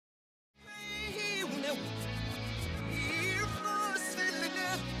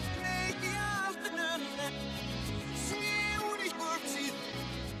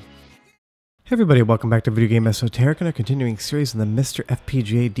Hey everybody, welcome back to Video Game Esoteric and our continuing series on the MiSTer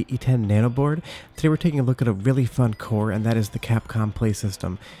FPGA DE10 Nano board. Today we're taking a look at a really fun core, and that is the Capcom Play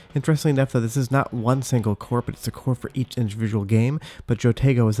System. Interestingly enough, though, this is not one single core, but it's a core for each individual game, but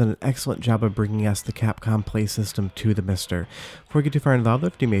Jotego has done an excellent job of bringing us the Capcom Play System to the MiSTer. Before we get too far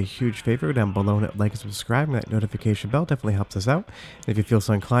involved, do me a huge favor, down below and like and subscribe, and that notification bell definitely helps us out. And if you feel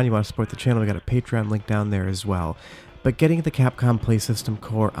so inclined, you want to support the channel, we got a Patreon link down there as well. But getting the Capcom Play System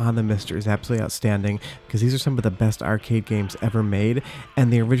core on the MiSTer is absolutely outstanding because these are some of the best arcade games ever made,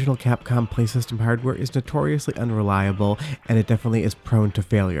 and the original Capcom Play System hardware is notoriously unreliable and it definitely is prone to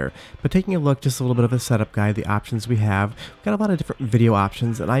failure. But taking a look, just a little bit of a setup guide, the options we've got a lot of different video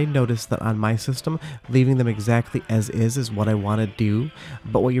options, and I noticed that on my system, leaving them exactly as is what I want to do.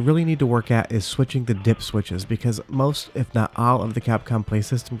 But what you really need to work at is switching the dip switches, because most, if not all, of the Capcom Play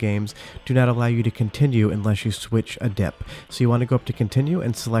System games do not allow you to continue unless you switch a dip. So you want to go up to continue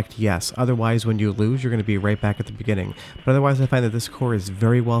and select yes. Otherwise, when you lose, you're going to be right back at the beginning. But otherwise, I find that this core is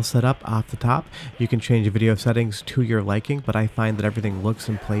very well set up off the top. You can change video settings to your liking, but I find that everything looks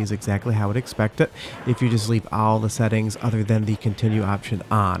and plays exactly how I would expect it if you just leave all the settings other than the continue option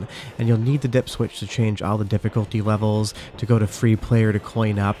on. And you'll need the dip switch to change all the difficulty levels, to go to free player to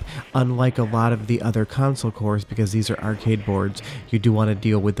coin up. Unlike a lot of the other console cores, because these are arcade boards, you do want to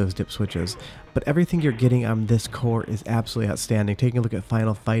deal with those dip switches. But everything you're getting on this core is absolutely outstanding. Taking a look at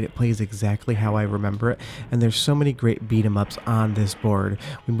Final Fight, it plays exactly how I remember it, and there's so many great beat-em-ups on this board.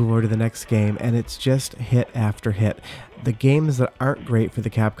 We move over to the next game, and it's just hit after hit. The games that aren't great for the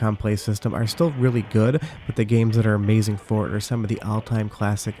Capcom Play System are still really good, but the games that are amazing for it are some of the all-time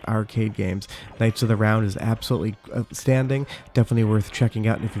classic arcade games. Knights of the Round is absolutely outstanding, definitely worth checking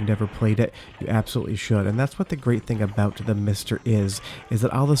out, and if you've never played it, you absolutely should. And that's what the great thing about the MiSTer is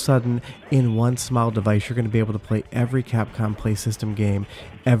that all of a sudden, in one small device, you're going to be able to play every Capcom Play System game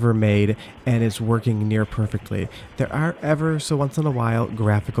ever made, and it's working near perfectly. There are ever so once in a while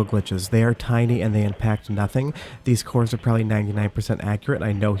graphical glitches. They are tiny and they impact nothing. These cores are probably 99% accurate.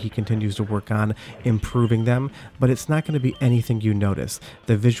 I know he continues to work on improving them, but it's not going to be anything you notice.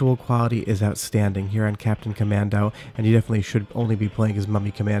 The visual quality is outstanding here on Captain Commando, and you definitely should only be playing as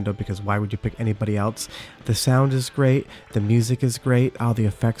Mummy Commando, because why would you pick anybody else? The sound is great, the music is great, all the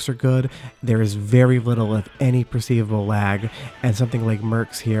effects are good, there is very little of any perceivable lag, and something like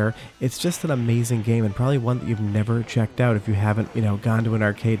Mercs here, it's just an amazing game, and probably one that you've never checked out if you haven't, gone to an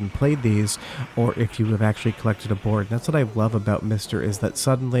arcade and played these, or if you have actually collected a board. And that's what I love about MiSTer, is that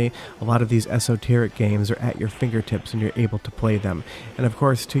suddenly a lot of these esoteric games are at your fingertips and you're able to play them. And of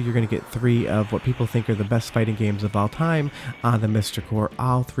course, too, you're going to get 3 of what people think are the best fighting games of all time on the MiSTer core,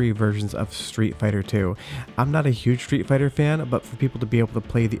 all 3 versions of Street Fighter 2. I'm not a huge Street Fighter fan, but for people to be able to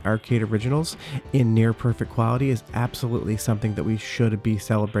play the arcade originals in near perfect quality is absolutely something that we should be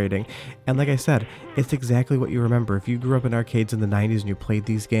celebrating. And like I said, it's exactly what you remember. If you grew up in arcades in the 90s and you played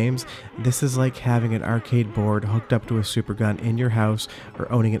these games, this is like having an arcade board hooked up to a super gun in your house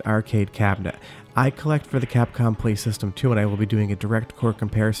or owning an arcade cabinet. I collect for the Capcom Play System too, and I will be doing a direct core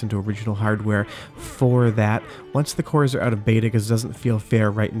comparison to original hardware for that once the cores are out of beta, because it doesn't feel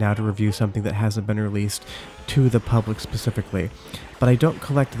fair right now to review something that hasn't been released to the public specifically. But I don't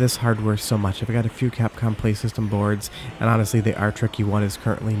collect this hardware so much. I've got a few Capcom Play System boards, and honestly the R-Tricky one is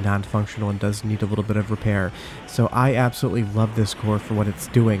currently non-functional and does need a little bit of repair. So I absolutely love this core for what it's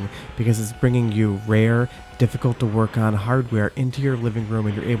doing, because it's bringing you rare, difficult to work on hardware into your living room,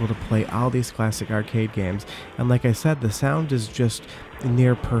 and you're able to play all these classic arcade games. And like I said, the sound is just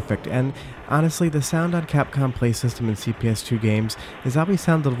near perfect, and honestly the sound on Capcom Play System and CPS2 games has always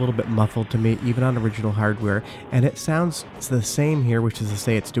sounded a little bit muffled to me, even on original hardware, and it sounds the same here, which is to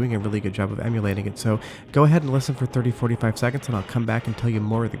say it's doing a really good job of emulating it. So go ahead and listen for 30-45 seconds, and I'll come back and tell you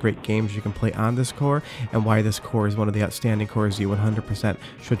more of the great games you can play on this core and why this core is one of the outstanding cores you 100%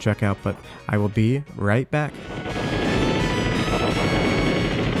 should check out. But I will be right back.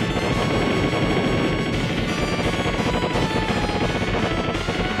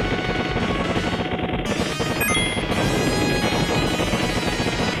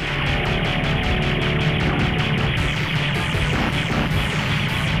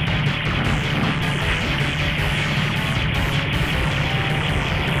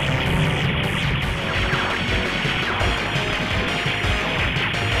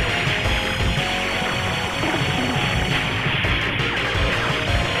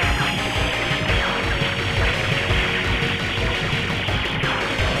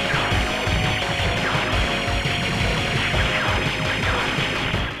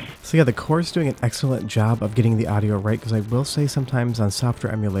 So yeah, the core is doing an excellent job of getting the audio right, because I will say sometimes on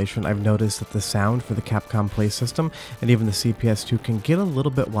software emulation, I've noticed that the sound for the Capcom Play System and even the CPS2 can get a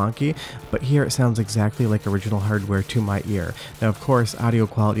little bit wonky, but here it sounds exactly like original hardware to my ear. Now, of course, audio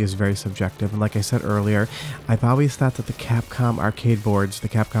quality is very subjective, and like I said earlier, I've always thought that the Capcom arcade boards, the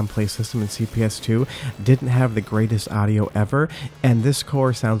Capcom Play System and CPS2, didn't have the greatest audio ever, and this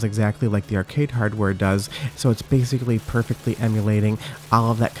core sounds exactly like the arcade hardware does, so it's basically perfectly emulating all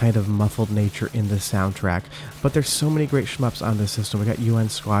of that kind of muffled nature in the soundtrack. But there's so many great shmups on this system. We got UN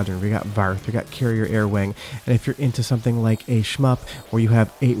Squadron, we got Varth, we got Carrier Air Wing, and if you're into something like a shmup where you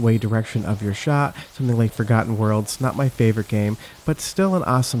have 8-way direction of your shot, something like Forgotten Worlds, not my favorite game, but still an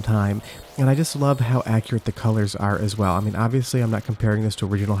awesome time. And I just love how accurate the colors are as well. I mean, obviously I'm not comparing this to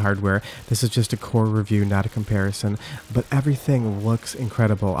original hardware. This is just a core review, not a comparison. But everything looks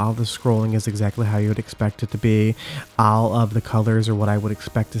incredible. All the scrolling is exactly how you would expect it to be. All of the colors are what I would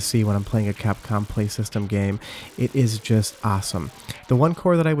expect to see when I'm playing a Capcom Play System game. It is just awesome. The one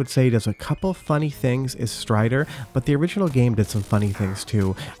core that I would say does a couple funny things is Strider, but the original game did some funny things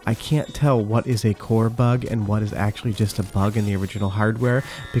too. I can't tell what is a core bug and what is actually just a bug in the original hardware,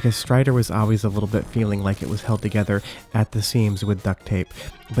 because Strider was always a little bit feeling like it was held together at the seams with duct tape.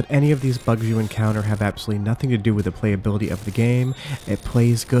 But any of these bugs you encounter have absolutely nothing to do with the playability of the game. It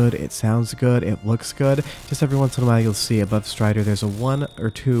plays good, it sounds good, it looks good. Just every once in a while you'll see above Strider there's a 1 or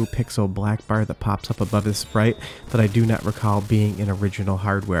 2 pixel black bar that pops up above his sprite that I do not recall being in original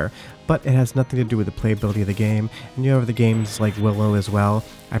hardware. But it has nothing to do with the playability of the game, and you have the games like Willow as well.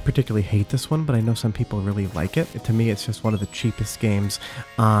 I particularly hate this one, but I know some people really like it. To me, it's just one of the cheapest games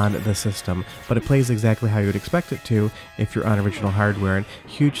on the system, but it plays exactly how you would expect it to if you're on original hardware. And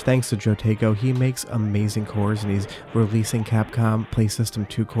huge thanks to Jotego. He makes amazing cores, and he's releasing Capcom Play System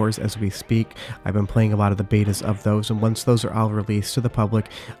 2 cores as we speak. I've been playing a lot of the betas of those, and once those are all released to the public,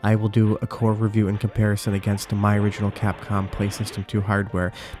 I will do a core review in comparison against my original Capcom Play System 2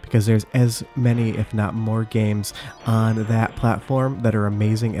 hardware, because there's as many, if not more, games on that platform that are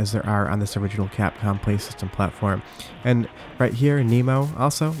amazing as there are on this original Capcom Play System platform. And right here, Nemo,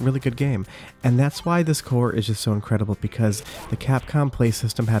 also really good game. And that's why this core is just so incredible, because the Capcom Play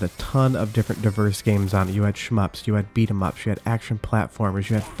System had a ton of different diverse games on it. You had shmups, you had beat 'em ups, you had action platformers,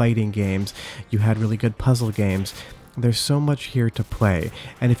 you had fighting games, you had really good puzzle games. There's so much here to play,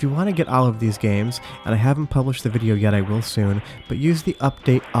 and if you want to get all of these games, and I haven't published the video yet, I will soon, but use the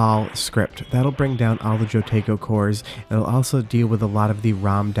update all script. That'll bring down all the Jotego cores. It'll also deal with a lot of the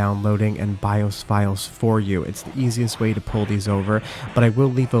ROM downloading and BIOS files for you. It's the easiest way to pull these over, but I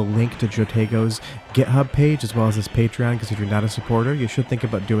will leave a link to Jotego's GitHub page as well as his Patreon, because if you're not a supporter, you should think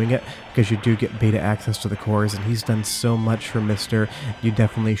about doing it, because you do get beta access to the cores, and he's done so much for MiSTer. You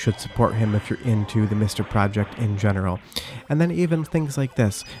definitely should support him if you're into the MiSTer project in general. And then even things like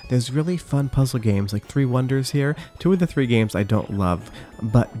this. There's really fun puzzle games like 3 Wonders here. 2 of the 3 games I don't love,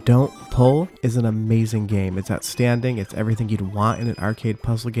 but Don't Pull is an amazing game. It's outstanding. It's everything you'd want in an arcade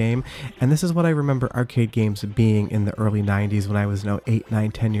puzzle game. And this is what I remember arcade games being in the early 90s when I was 8,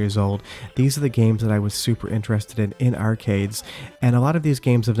 9, 10 years old. These are the games that I was super interested in arcades. And a lot of these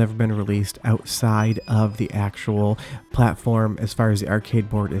games have never been released outside of the actual platform as far as the arcade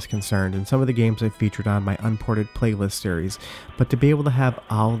board is concerned. And some of the games I've featured on my unported playlist series. But to be able to have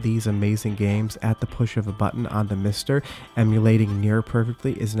all these amazing games at the push of a button on the MiSTer, emulating near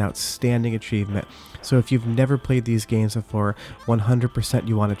perfectly, is an outstanding achievement. So if you've never played these games before, 100%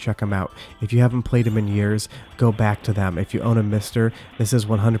 you want to check them out. If you haven't played them in years, go back to them. If you own a MiSTer, this is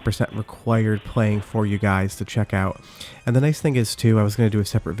 100% required playing for you guys to check out. And the nice thing is too, I was going to do a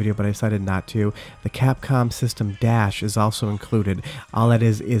separate video, but I decided not to. The Capcom System Dash is also included. All that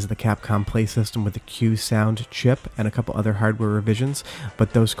is the Capcom Play System with the Q Sound chip and a couple other hardware revisions,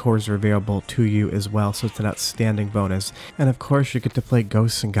 but those cores are available to you as well, so it's an outstanding bonus. And of course, you get to play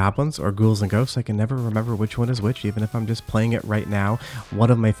Ghosts and Goblins, or Ghouls and Ghosts. I can never remember which one is which, even if I'm just playing it right now.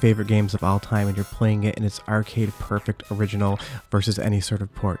 One of my favorite games of all time, and you're playing it in its arcade perfect original versus any sort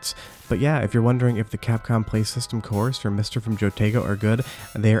of ports. But yeah, if you're wondering if the Capcom Play System cores for MiSTer from Jotego are good,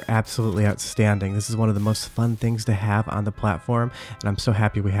 they are absolutely outstanding. This is one of the most fun things to have on the platform, and I'm so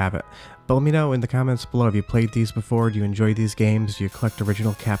happy we have it. But let me know in the comments below, have you played these before? Do you enjoy these games? Do you collect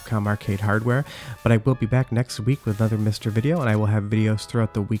original Capcom arcade hardware? But I will be back next week with another MiSTer video, and I will have videos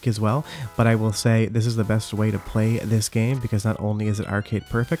throughout the week as well. But I will say this is the best way to play this game, because not only is it arcade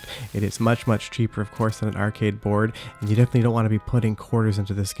perfect, it is much, much cheaper, of course, than an arcade board. And you definitely don't want to be putting quarters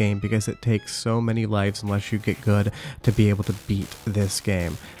into this game, because it takes so many lives unless you get good to be able to beat this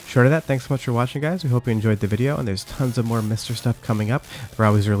game. Short of that, thanks so much for watching, guys. We hope you enjoyed the video, and there's tons of more MiSTer stuff coming up. We're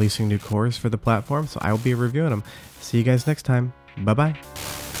always releasing new cores for the platform, so I will be reviewing them. See you guys next time.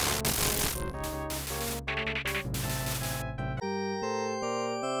 Bye-bye.